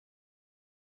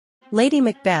Lady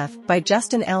Macbeth by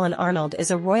Justin Allan Arnold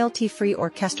is a royalty-free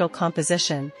orchestral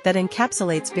composition that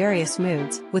encapsulates various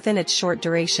moods within its short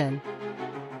duration.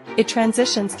 It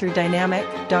transitions through dynamic,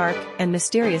 dark, and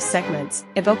mysterious segments,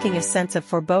 evoking a sense of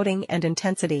foreboding and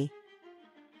intensity.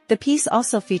 The piece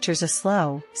also features a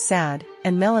slow, sad,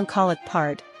 and melancholic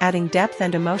part, adding depth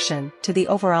and emotion to the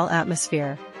overall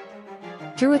atmosphere.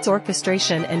 Through its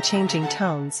orchestration and changing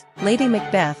tones, Lady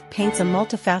Macbeth paints a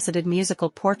multifaceted musical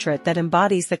portrait that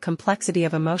embodies the complexity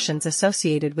of emotions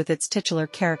associated with its titular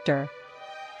character.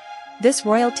 This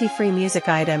royalty-free music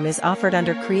item is offered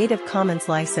under Creative Commons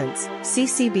license,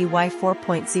 CC BY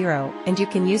 4.0, and you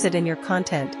can use it in your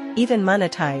content, even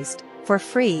monetized, for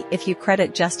free if you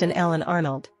credit Justin Allan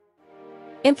Arnold.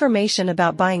 Information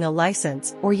about buying a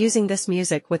license or using this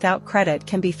music without credit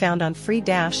can be found on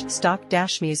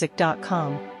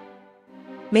free-stock-music.com.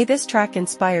 May this track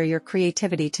inspire your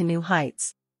creativity to new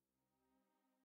heights.